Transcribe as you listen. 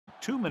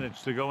2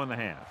 minutes to go in the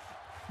half.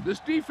 This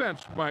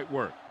defense might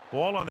work.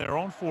 Ball on their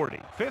own 40.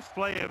 Fifth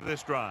play of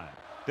this drive.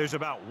 There's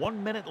about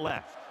 1 minute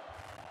left.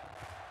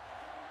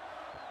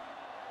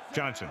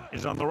 Johnson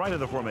is on the right of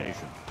the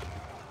formation.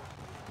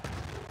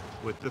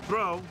 With the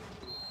throw.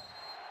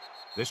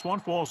 This one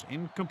falls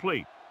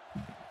incomplete.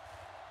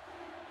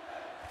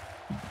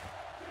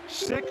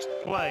 Sixth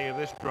play of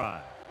this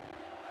drive.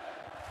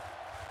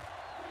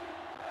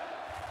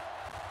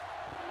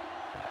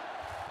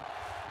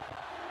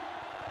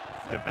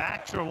 The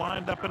backs are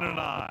lined up in an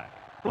I.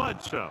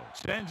 Bledsoe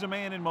sends a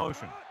man in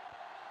motion.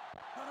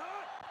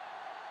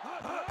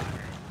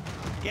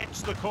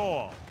 Gets the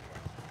call.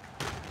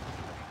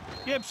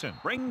 Gibson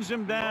brings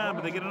him down,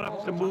 but they get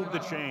enough to move the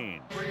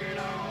chain.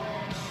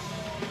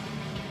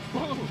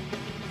 Whoa.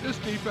 This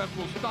defense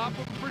will stop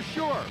them for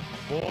sure.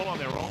 Ball on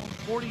their own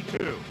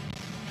 42.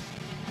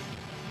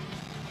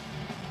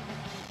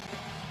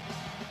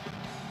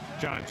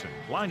 Johnson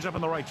lines up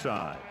on the right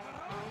side.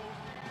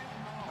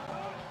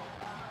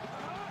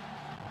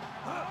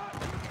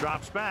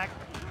 Drops back.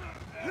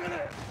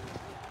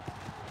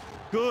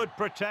 Good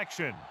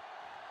protection.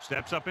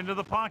 Steps up into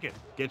the pocket.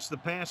 Gets the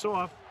pass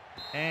off.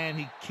 And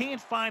he can't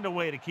find a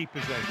way to keep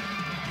possession.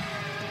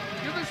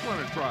 Give this one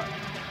a try.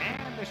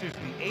 And this is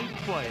the 8th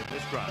play of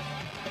this drive.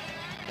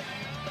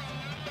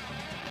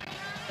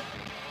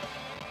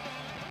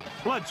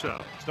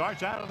 Bledsoe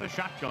starts out of the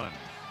shotgun.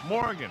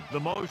 Morgan, the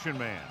motion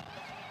man.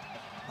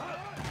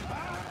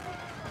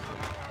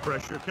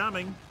 Pressure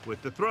coming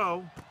with the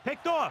throw.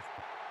 Picked off.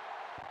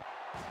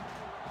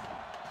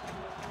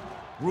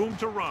 Room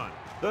to run.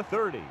 The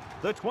 30,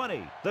 the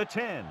 20, the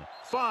 10,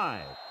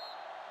 5.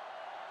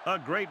 A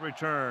great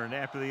return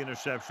after the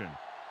interception.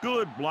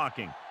 Good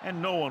blocking,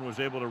 and no one was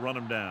able to run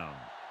him down.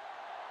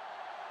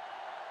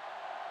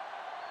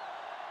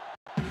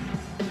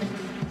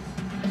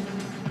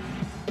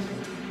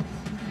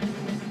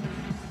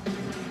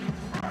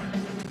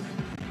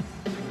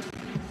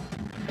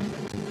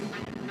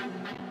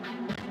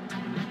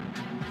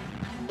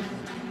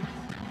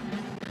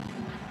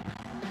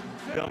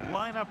 They'll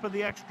line up for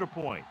the extra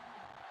point.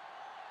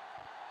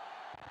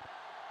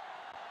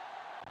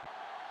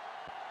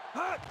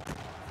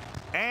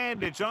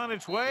 And it's on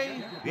its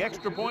way. The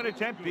extra point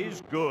attempt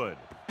is good.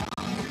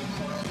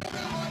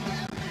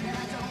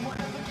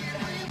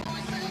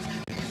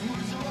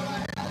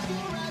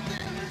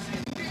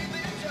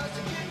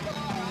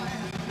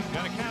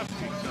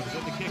 Janikowski comes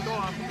in to kick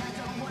off.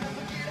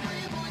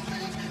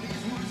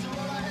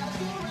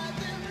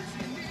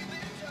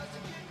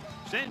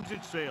 Sends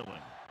it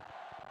sailing.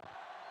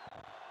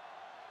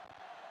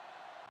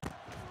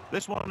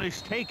 This one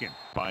is taken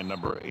by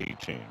number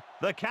 18.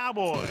 The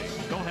Cowboys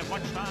don't have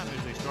much time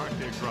as they start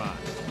their drive.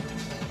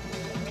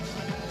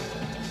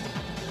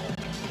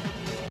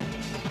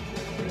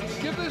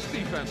 Give this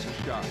defense a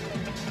shot.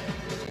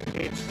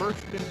 It's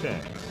 1st and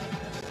 10.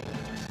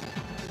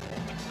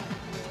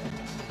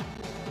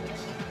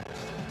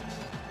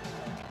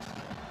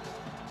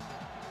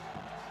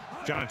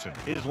 Johnson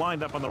is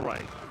lined up on the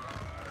right.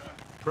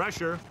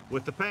 Pressure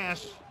with the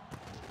pass.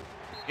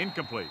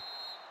 Incomplete.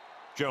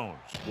 Jones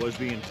was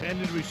the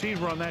intended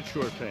receiver on that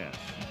short pass.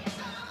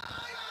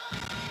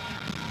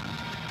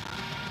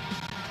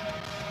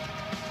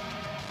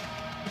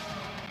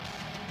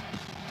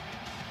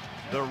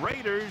 The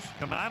Raiders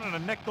come out in a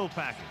nickel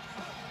package.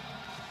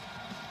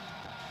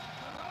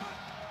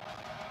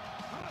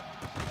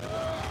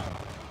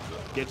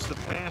 Gets the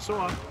pass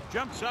off,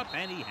 jumps up,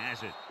 and he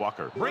has it.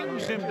 Walker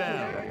brings him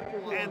down,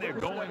 and they're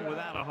going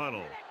without a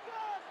huddle.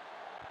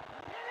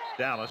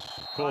 Dallas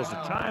calls a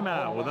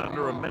timeout with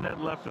under a minute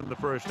left in the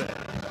first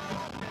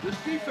half. This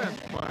defense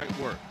might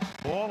work.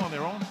 Ball on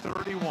their own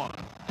 31.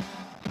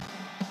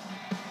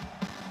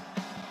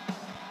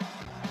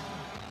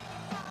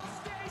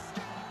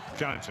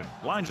 Johnson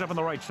lines up on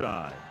the right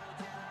side.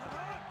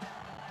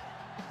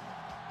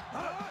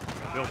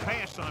 They'll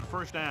pass on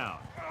 1st down.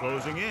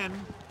 Closing in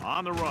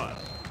on the run.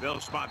 They'll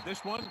spot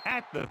this one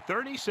at the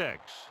 36.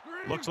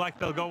 Looks like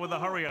they'll go with a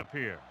hurry up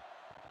here.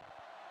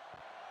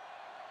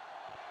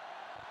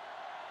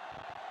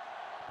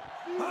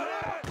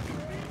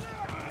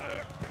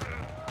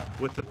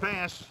 With the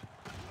pass,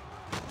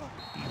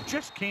 he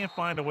just can't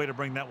find a way to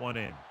bring that one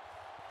in.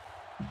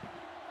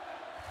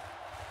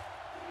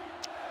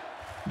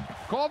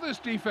 Call this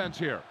defense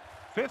here.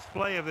 5th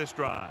play of this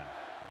drive.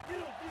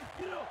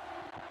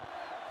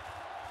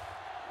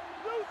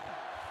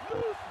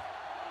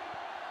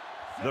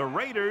 The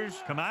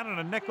Raiders come out in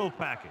a nickel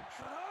package.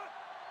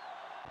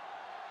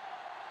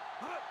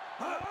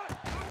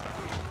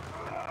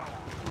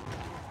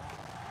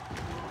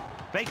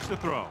 Fakes the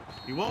throw.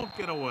 He won't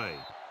get away.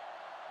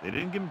 They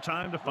didn't give him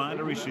time to find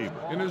a receiver.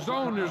 In a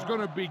zone, there's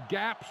going to be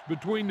gaps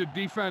between the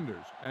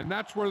defenders, and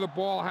that's where the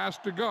ball has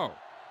to go.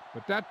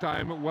 But that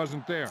time, it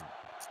wasn't there.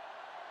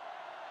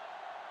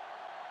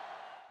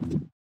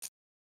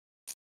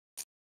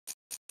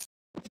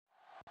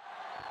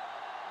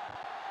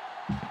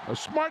 A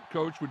smart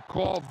coach would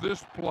call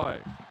this play.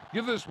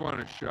 Give this one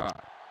a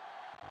shot.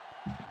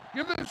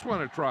 Give this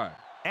one a try.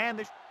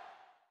 And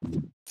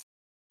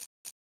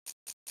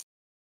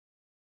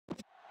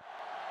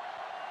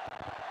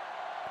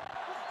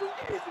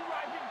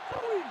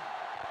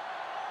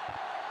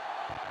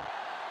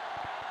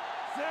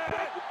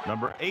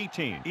Number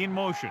 18 in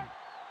motion.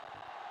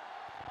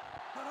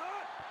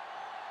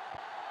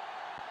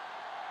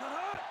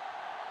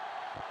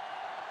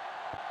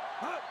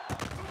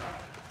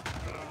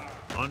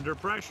 Under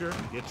pressure,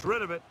 gets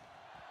rid of it.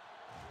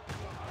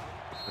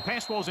 The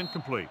pass ball's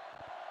incomplete.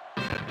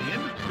 At the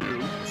end of 2,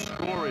 the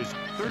score is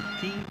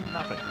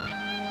 13-0.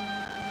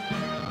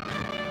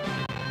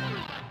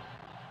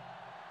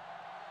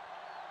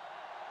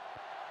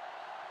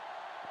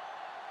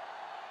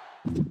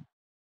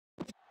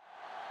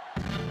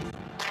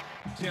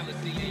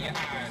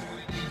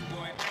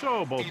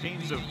 So both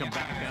teams have come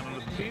back down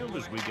onto the field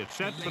as we get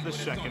set for the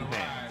second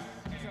half.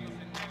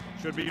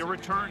 Should be a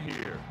return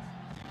here.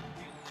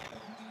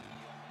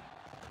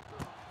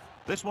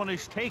 This one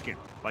is taken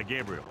by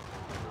Gabriel.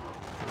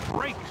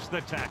 Breaks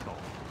the tackle.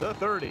 The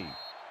 30.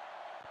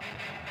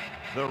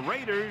 The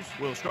Raiders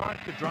will start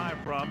the drive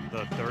from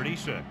the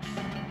 36.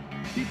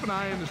 Keep an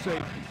eye on the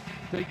safety.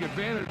 Take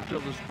advantage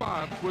of the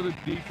spots where the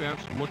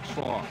defense looks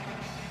soft.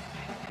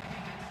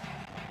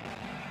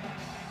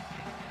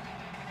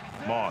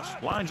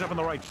 Moss lines up on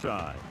the right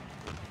side.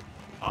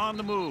 On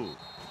the move.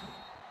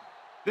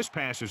 This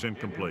pass is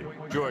incomplete.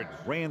 Jordan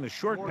ran the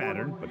short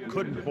pattern but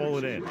couldn't pull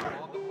it in.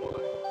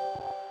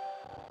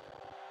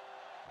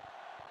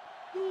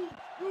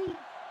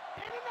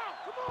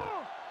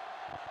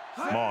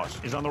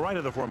 Moss is on the right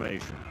of the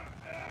formation.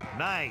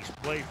 Nice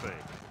play fake.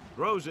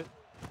 Throws it.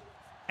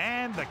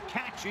 And the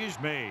catch is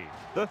made.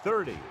 The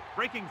 30.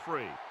 Breaking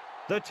free.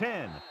 The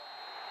 10.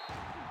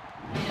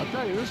 I'll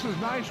tell you, this is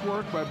nice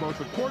work by both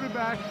the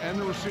quarterback and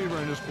the receiver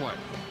in this play.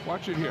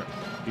 Watch it here.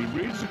 He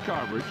reads the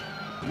coverage,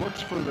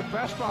 looks for the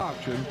best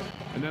option,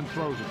 and then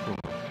throws it to him.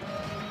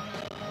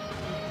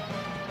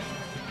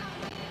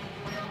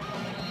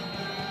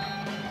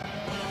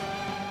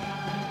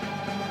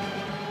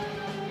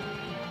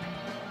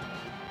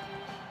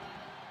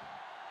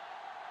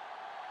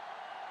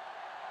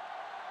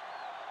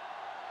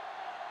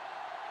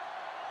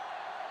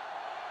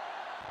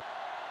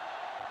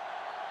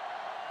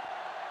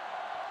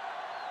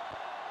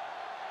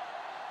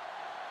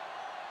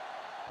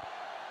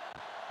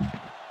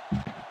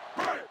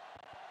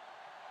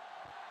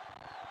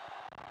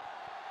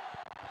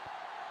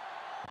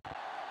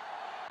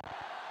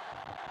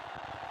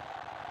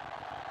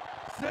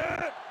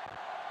 Set.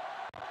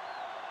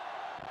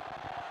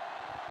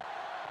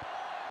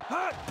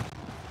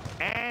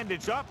 And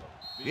it's up.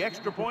 The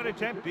extra point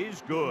attempt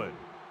is good.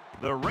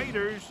 The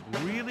Raiders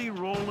really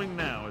rolling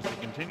now as they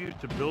continue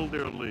to build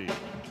their lead.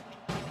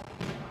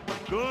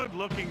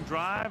 Good-looking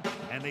drive,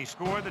 and they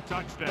score the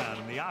touchdown.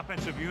 And the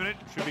offensive unit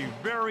should be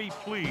very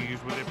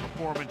pleased with their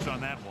performance on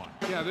that one.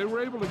 Yeah, they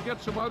were able to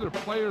get some other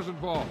players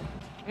involved.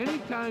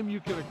 Anytime you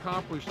can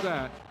accomplish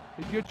that,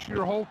 it gets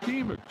your whole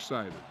team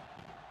excited.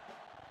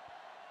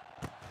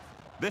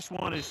 This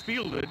one is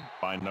fielded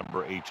by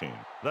number 18.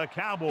 The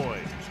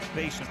Cowboys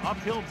face an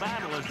uphill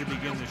battle as they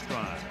begin this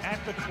drive. At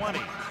the 20.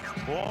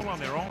 Ball on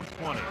their own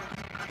 20.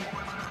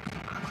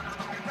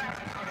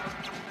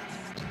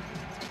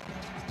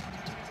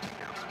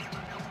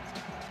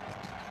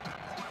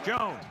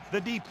 Jones,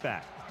 the deep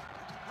back.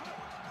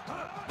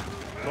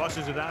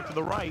 Tosses it out to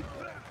the right.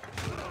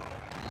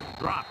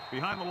 Drop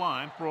behind the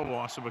line for a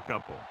loss of a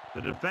couple.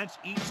 The defense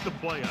eats the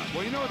play up.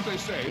 Well, you know what they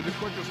say. The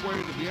quickest way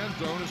to the end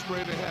zone is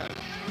straight ahead.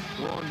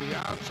 Throwing the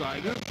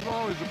outside isn't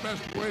always the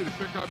best way to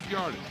pick up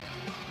yardage.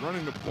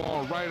 Running the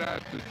ball right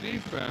at the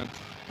defense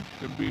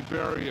can be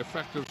very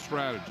effective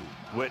strategy.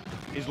 Witt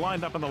is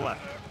lined up on the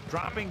left.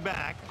 Dropping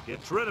back,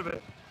 gets rid of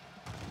it.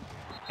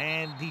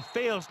 And he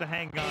fails to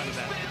hang on to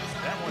that.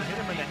 That one hit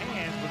him in the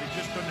hands, but he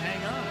just couldn't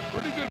hang on.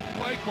 Pretty good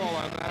play call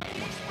on that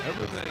one.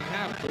 Everything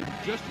happened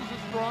just as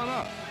it's drawn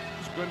up.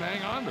 Just couldn't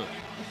hang on to it.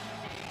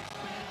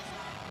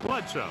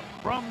 Bledsoe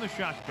from the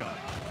shotgun.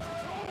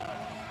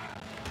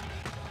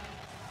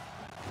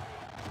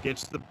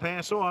 Gets the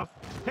pass off.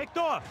 Picked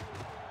off.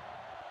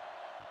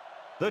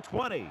 The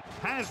 20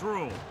 has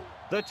room.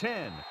 The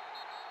 10.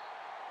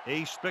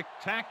 A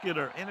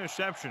spectacular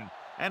interception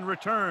and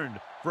returned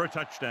for a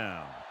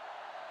touchdown.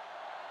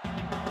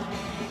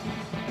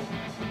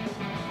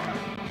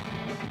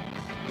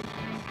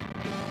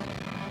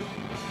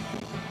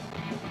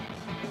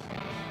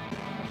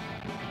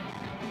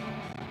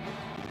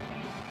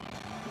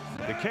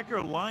 The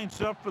kicker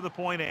lines up for the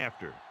point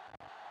after.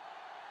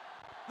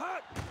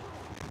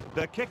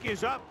 The kick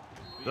is up.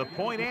 The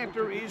point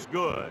after is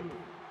good.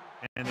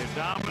 And they're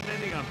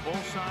dominating on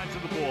both sides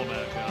of the ball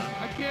now, John.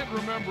 I can't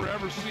remember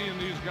ever seeing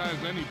these guys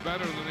any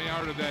better than they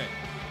are today.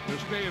 They're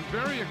staying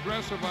very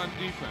aggressive on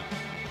defense,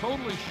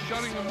 totally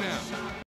shutting them down.